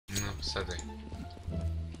Sadaj.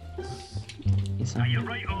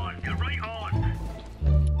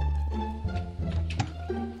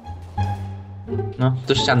 No,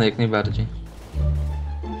 do ściany jak najbardziej.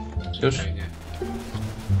 Już? Czekaj, nie.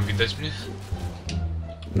 Widać mnie?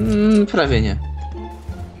 Prawie nie.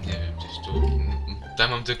 Nie wiem, gdzieś tu... Tam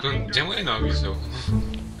mam tylko... Gdzie moje nogi są?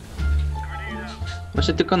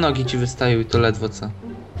 Właśnie tylko nogi ci wystają i to ledwo co.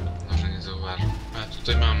 Może nie zauważył. A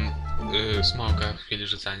tutaj mam... smoka w chwili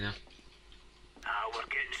rzucania.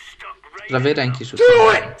 Prawej ręki rzucam.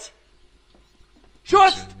 Do it!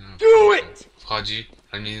 Just do it! Wchodzi,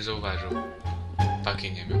 ale mnie nie zauważył.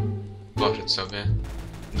 Paki nie miał. Poszedł sobie.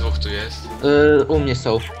 Dwóch tu jest. U mnie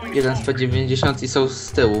są. Jeden z P90 i są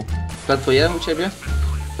z tyłu. Plantuję u ciebie?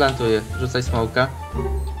 Plantuję. Rzucaj smoka.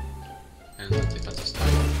 Nie wiem, tutaj ta co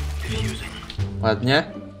stoi.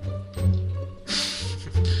 Ładnie.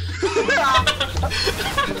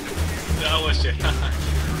 Dało się.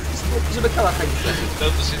 Żeby kałacha nie trafić. Co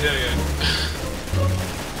się dzieje?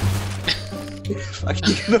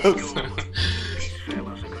 Fucking noc.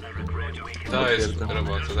 To jest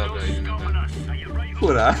robota, dobra, idziemy dalej.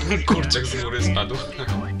 Hura. Kurczak z góry spadł.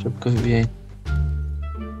 Szybko wbijaj.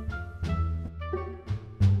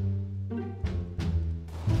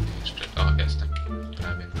 Jeszcze, o, jestem.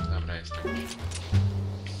 Prawie, dobra, jestem.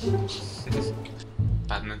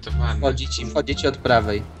 Padnę to padnę. Wchodzi ci od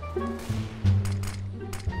prawej.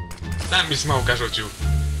 Tam mi smoka rzucił.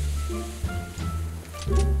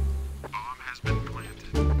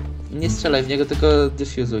 Nie strzelaj w niego, tylko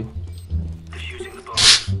defuzuj.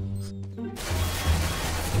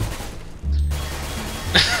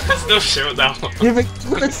 Znów się udało. Nie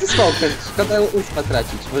wychodź z smokiem, szkoda uspa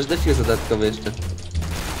tracić. Możesz defuse dodatkowy jeszcze.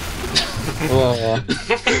 Wow.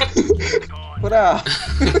 Hurra!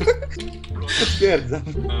 Potwierdzam.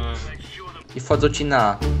 I wchodzą ci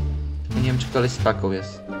na. Nie wiem, czy koleś z paką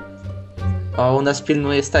jest. O, u nas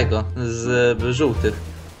pilnuje z tego, z żółtych.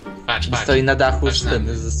 Patrz, patrz. Stoi na dachu Patrz z na tym.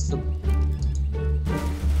 mnie.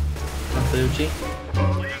 Plantują ci?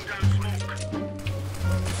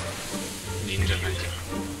 Ninja będzie.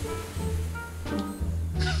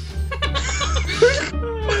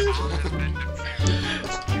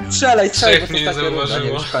 Strzelaj, Trzech bo to mnie nie ostatnia runda.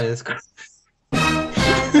 zauważyło. Nie, już koniec.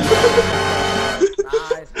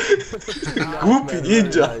 Głupi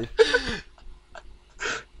ninja!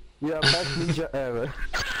 Yeah, best ninja ever.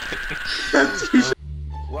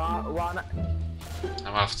 One.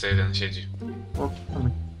 Na ławce jeden siedzi. No.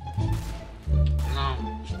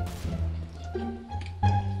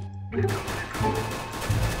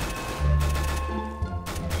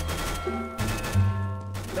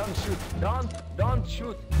 Don't shoot. Don't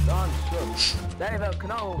shoot. Don't shoot. They will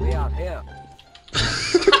know we are here.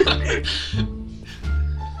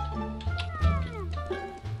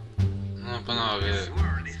 No panowie.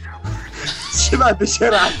 Trzymajmy się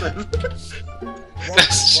razem!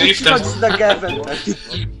 Z shiftem. Chodź na gewem taki.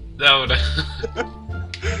 Dobra.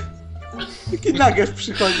 Taki nagew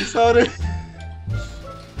przychodzi, sorry.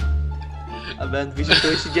 A Ben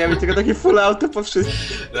 249, tylko takie full auto po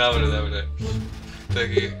wszystkim. Dobra, dobra.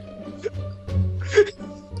 Taki...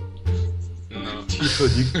 No. Cicho,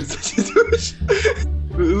 nikt nie zaczytałeś.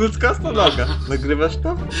 Ludzka stonoga. Nagrywasz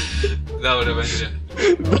to? Dobra, będzie.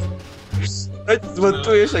 Chodź,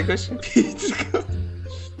 zmontujesz jakoś pizko.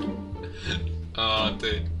 O,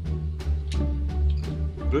 ty.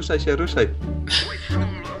 Ruszaj się, ruszaj.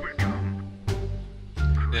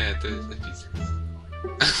 Nie, to jest napis.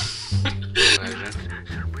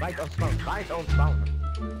 Right on spawn. Right on spawn.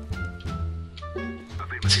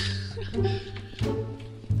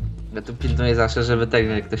 Ja tu pilnuję zawsze, żeby tego,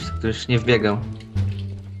 jak ktoś już nie wbiegał.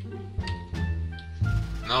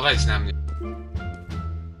 No wejdź na mnie.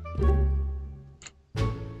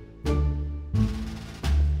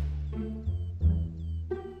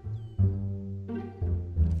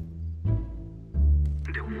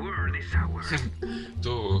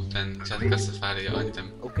 Tu, ten dziadka safari, oni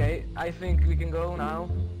tam... Okay, I think we can go now.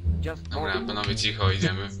 Just Dobra, panowie cicho,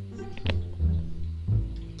 idziemy.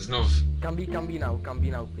 Znów. Can be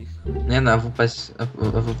now, please. Nie no, AWP...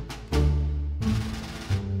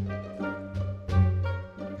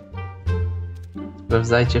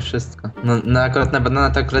 Sprawdzajcie wszystko. No akurat na banana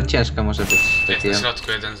to akurat ciężka może być. Jest Takie... na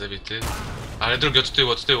środku jeden zabity. Ale drugi od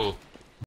tyłu, od tyłu.